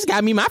 "Oh, this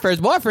got me my first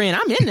boyfriend.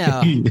 I'm in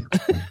there."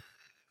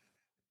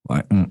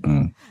 Like, I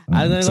don't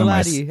gonna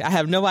lie to you. I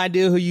have no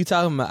idea who you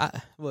talking about.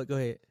 Go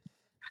ahead.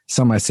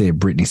 Somebody said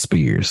Britney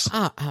Spears.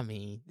 I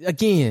mean,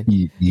 again,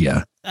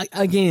 yeah,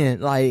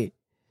 again, like,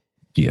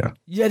 yeah,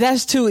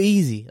 that's too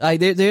easy.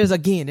 Like, there's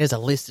a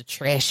list of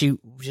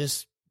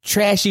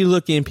trashy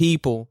looking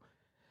people,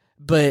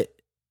 but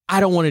I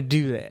don't want to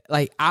do that.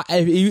 Like,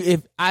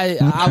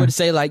 I would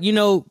say like,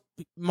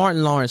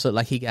 Martin Lawrence looked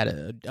like he got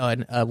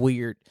a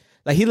weird,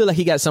 like he looked like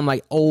he got some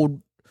like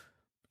old,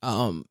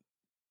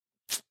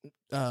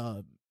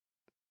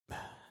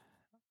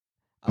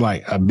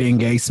 like a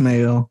Bengay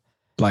smell.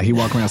 Like he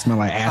walk around smelling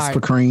like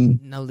Aspercreme.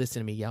 Right. No,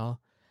 listen to me, y'all.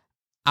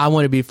 I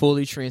want to be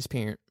fully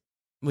transparent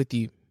with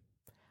you.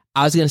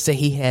 I was gonna say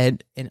he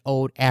had an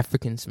old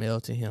African smell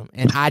to him,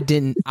 and I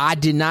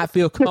did not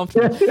feel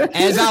comfortable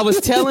as I was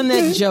telling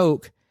that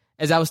joke.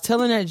 No,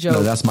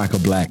 that's Michael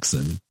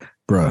Blackson,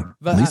 bruh.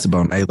 But Lisa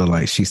Bonet look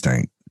like she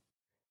stank.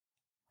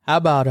 How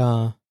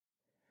about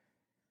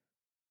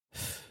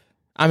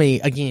I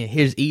mean, again,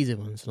 here's easy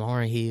ones: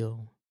 Lauryn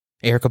Hill,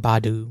 Erykah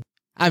Badu.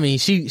 I mean,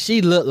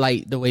 she looked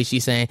like the way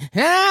she's saying.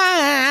 That's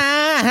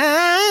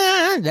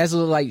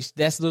like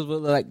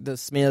the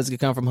smells could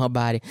come from her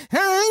body.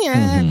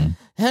 Mm-hmm.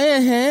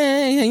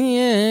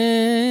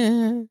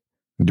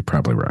 You're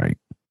probably right.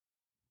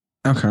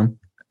 Okay,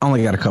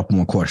 only got a couple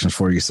more questions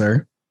for you,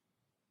 sir.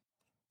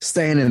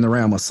 Staying in the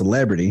realm of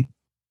celebrity,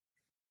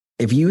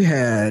 if you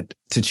had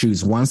to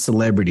choose one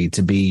celebrity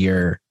to be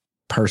your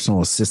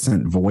personal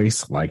assistant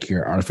voice, like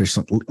your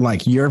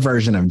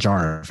version of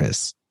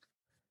Jarvis,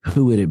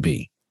 who would it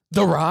be?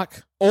 The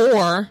Rock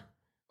or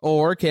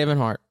Kevin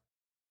Hart.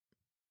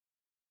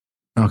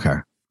 Okay.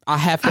 I'd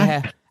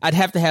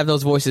have to have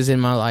those voices in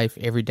my life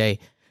every day.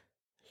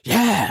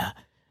 Yeah,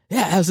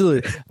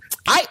 absolutely.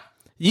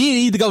 You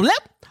either go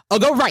left or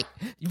go right,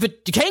 but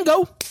you can't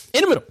go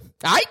in the middle.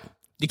 All right,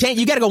 you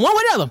gotta go one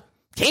way or the other.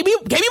 Can't be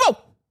both.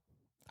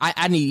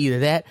 I need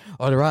either that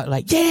or The Rock.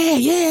 Like,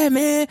 yeah,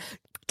 man.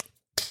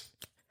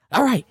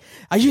 All right,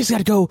 you just got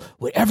to go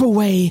whatever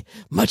way,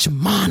 much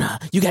mana.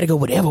 You got to go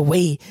whatever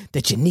way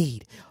that you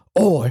need.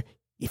 Or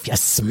if you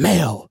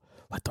smell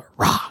what The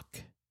Rock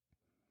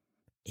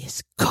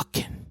is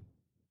cooking.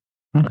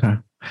 Okay.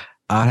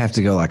 I'd have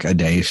to go like a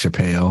Dave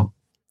Chappelle,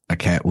 a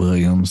Cat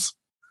Williams,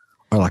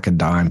 or like a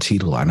Don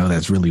Cheadle. I know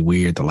that's really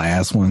weird, the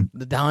last one.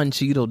 The Don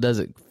Cheadle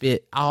doesn't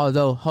fit.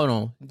 Although, hold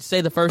on.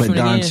 Say the first one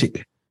again.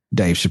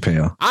 Dave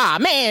Chappelle.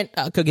 Man.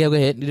 Go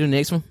ahead. Do the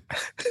next one.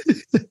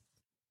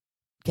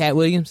 Cat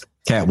Williams.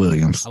 Cat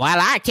Williams. Well,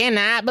 I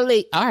cannot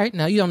believe. All right,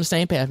 now you're on the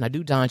same path. Now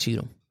do Don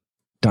Cheadle.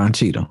 Don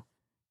Cheadle.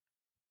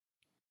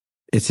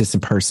 It's just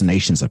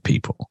impersonations of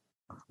people.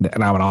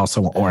 And I would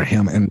also order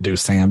him and do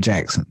Sam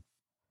Jackson.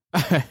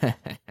 Turn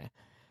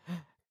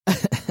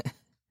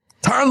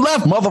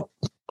left, mother.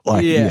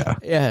 Like,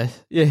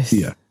 yes.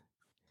 Yeah.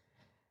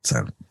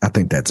 So I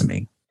think that's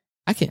me.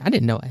 I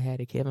didn't know I had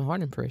a Kevin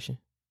Hart impression.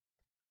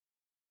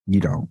 You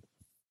don't.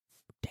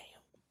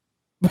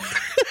 Damn.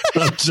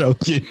 I'm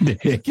joking. I'm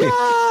joking.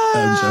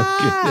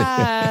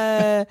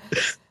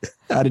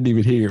 I didn't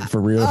even hear it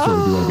for real. If you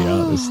want to be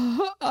honest.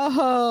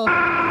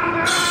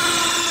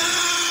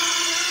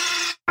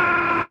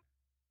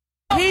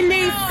 He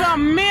needs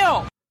some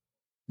milk.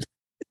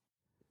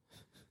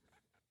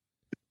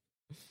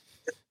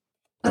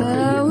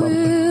 I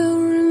will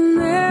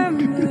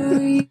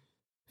remember you.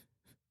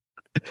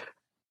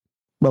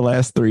 My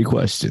last 3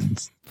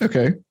 questions.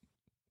 Okay.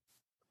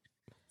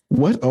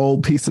 What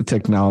old piece of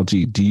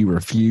technology do you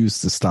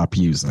refuse to stop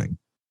using?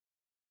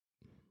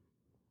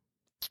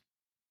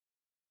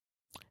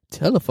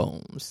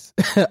 Telephones.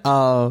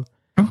 I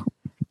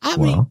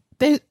mean,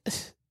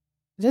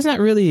 there's not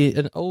really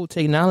an old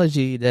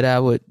technology that I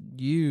would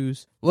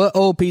use. What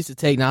old piece of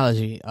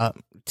technology?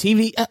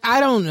 TV?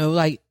 I don't know.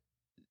 Like,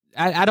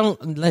 I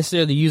don't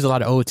necessarily use a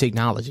lot of old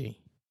technology.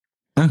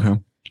 Okay.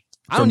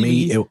 For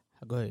me,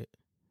 go ahead.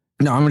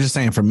 No, I'm just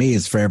saying for me,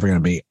 it's forever going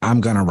to be,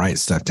 I'm going to write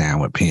stuff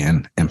down with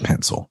pen and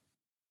pencil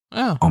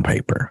on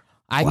paper.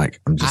 I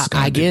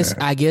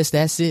guess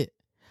that's it.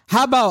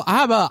 How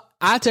about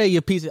I tell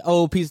you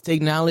old piece of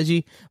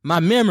technology, my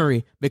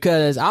memory,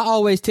 because I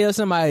always tell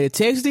somebody to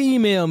text or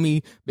email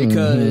me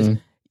because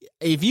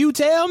if you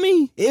tell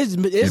me,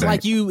 it's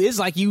like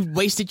you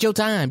wasted your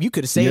time. You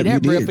could have saved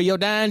that breath for your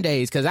dying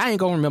days because I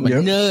ain't gonna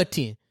remember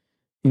nothing.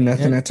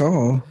 Nothing at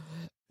all.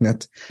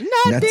 Nothing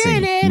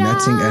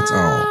at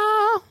all.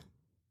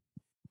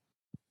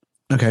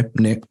 Okay,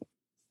 Nick.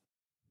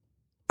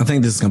 I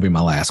think this is going to be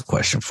my last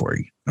question for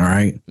you. All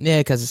right? Yeah,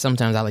 because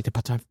sometimes I like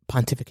to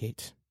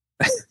pontificate.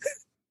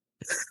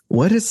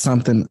 What is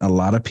something a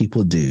lot of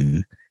people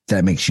do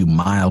that makes you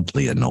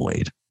mildly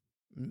annoyed?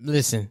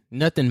 Listen,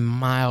 nothing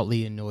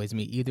mildly annoys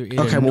me either.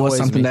 Okay, well, what's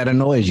something that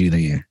annoys you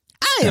then?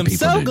 I am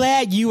so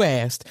glad you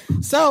asked.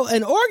 So,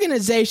 an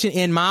organization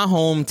in my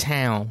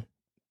hometown,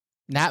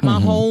 not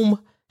my home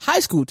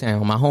high school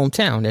town, my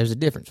hometown, there's a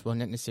difference. Well,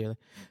 not necessarily.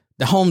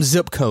 The home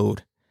zip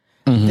code.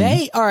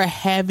 They are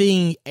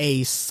having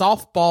a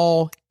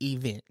softball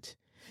event.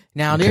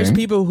 Now, there's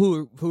people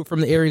who are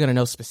from the area going to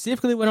know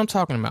specifically what I'm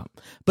talking about.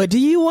 But do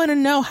you want to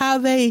know how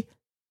they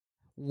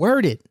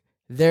worded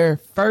their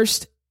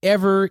first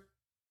ever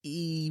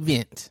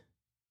event?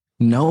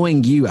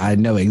 Knowing you, I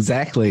know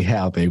exactly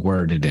how they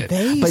worded it.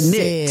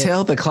 Nick,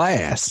 tell the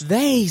class.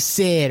 They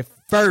said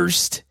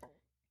first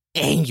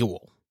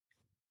annual.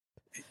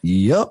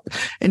 Yep.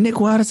 And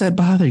Nick, why does that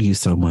bother you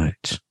so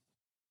much?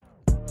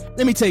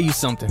 Let me tell you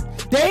something.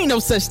 There ain't no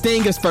such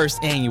thing as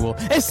first annual.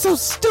 It's so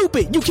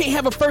stupid. You can't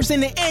have a first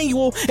and an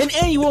annual. An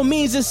annual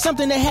means it's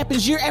something that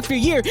happens year after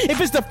year. If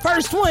it's the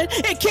first one,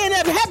 it can't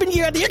ever happen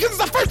year after year because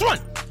it's the first one.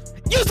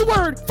 Use the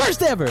word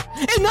first ever.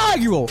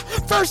 Inaugural.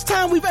 First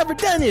time we've ever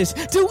done this.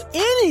 Do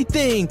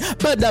anything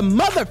but the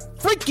mother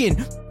freaking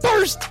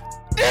first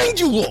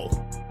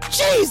annual.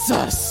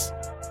 Jesus.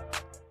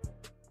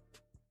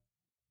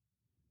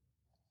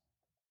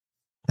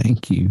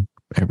 Thank you,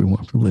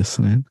 everyone, for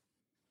listening.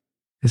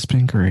 It's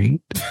been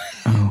great.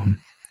 But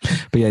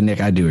yeah,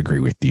 Nick, I do agree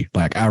with you.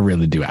 Like, I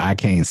really do. I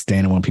can't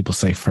stand it when people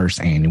say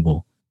first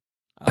annual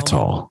at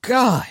all.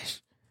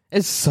 Gosh,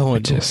 it's so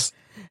annoying.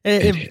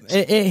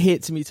 It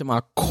hits me to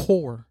my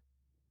core.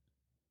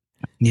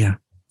 Yeah,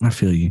 I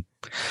feel you.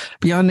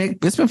 But y'all,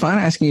 Nick, it's been fun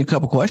asking you a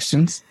couple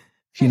questions.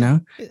 You know,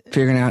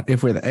 figuring out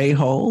if we're the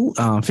a-hole,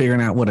 figuring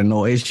out what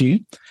annoys you.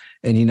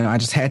 And, you know, I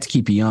just had to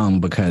keep you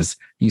young because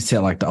you said,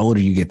 like, the older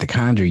you get, the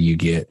kinder you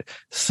get.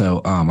 So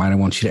I didn't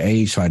want you to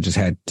age. So I just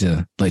had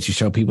to let you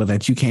show people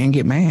that you can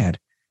get mad.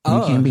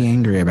 You can be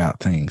angry about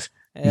things.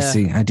 Yeah. You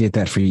see, I did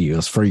that for you. It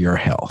was for your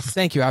health.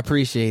 Thank you. I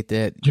appreciate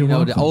that. You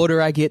know, the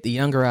older I get, the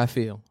younger I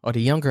feel. Or the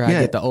younger I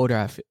get, the older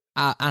I feel.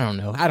 I don't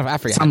know. I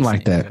forget. Something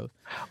like that.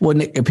 Well,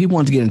 Nick, if people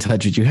want to get in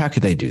touch with you, how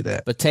could they do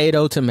that?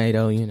 Potato,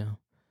 tomato, you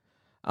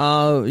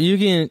know. You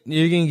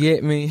can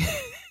get me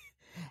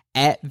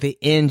at the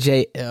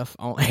NJF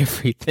on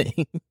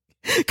everything.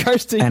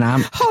 Kirsten, and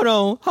hold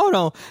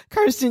on.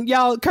 Kirsten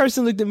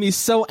looked at me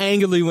so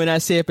angrily when I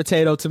said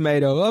potato,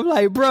 tomato. I'm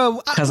like,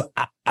 bro. Because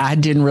I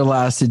didn't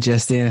realize to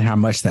just then how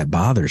much that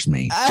bothers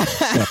me.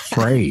 That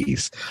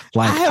phrase.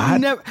 Like,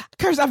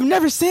 I've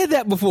never said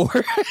that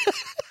before.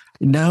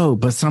 No,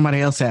 but somebody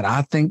else said,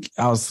 I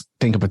was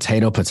thinking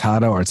potato,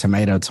 or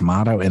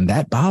tomato, and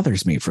that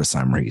bothers me for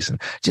some reason.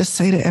 Just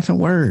say the effing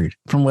word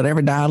from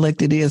whatever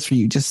dialect it is for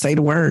you. Just say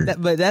the word.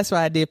 But that's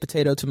why I did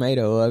potato,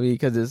 tomato. I mean,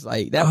 because it's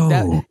like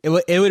that it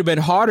would have been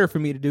harder for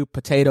me to do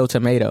potato,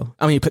 tomato.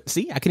 I mean,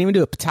 see, I can even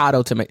do a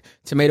potato,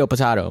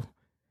 potato.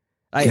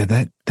 Like, yeah,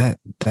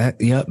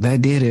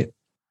 that did it.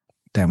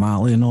 That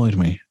mildly annoyed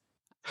me.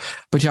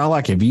 But y'all,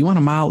 like, if you want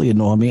to mildly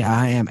annoy me,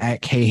 I am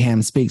at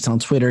Kham Speaks on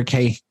Twitter,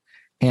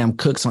 Kham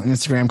Cooks on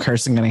Instagram,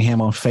 Kirsten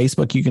Gunningham on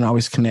Facebook. You can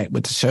always connect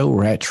with the show.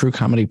 We're at True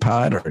Comedy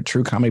Pod or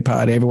True Comedy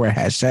Pod everywhere.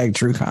 #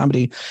 True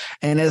Comedy.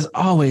 And as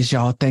always,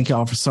 y'all, thank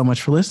y'all for so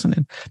much for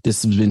listening.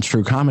 This has been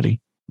True Comedy.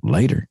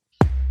 Later.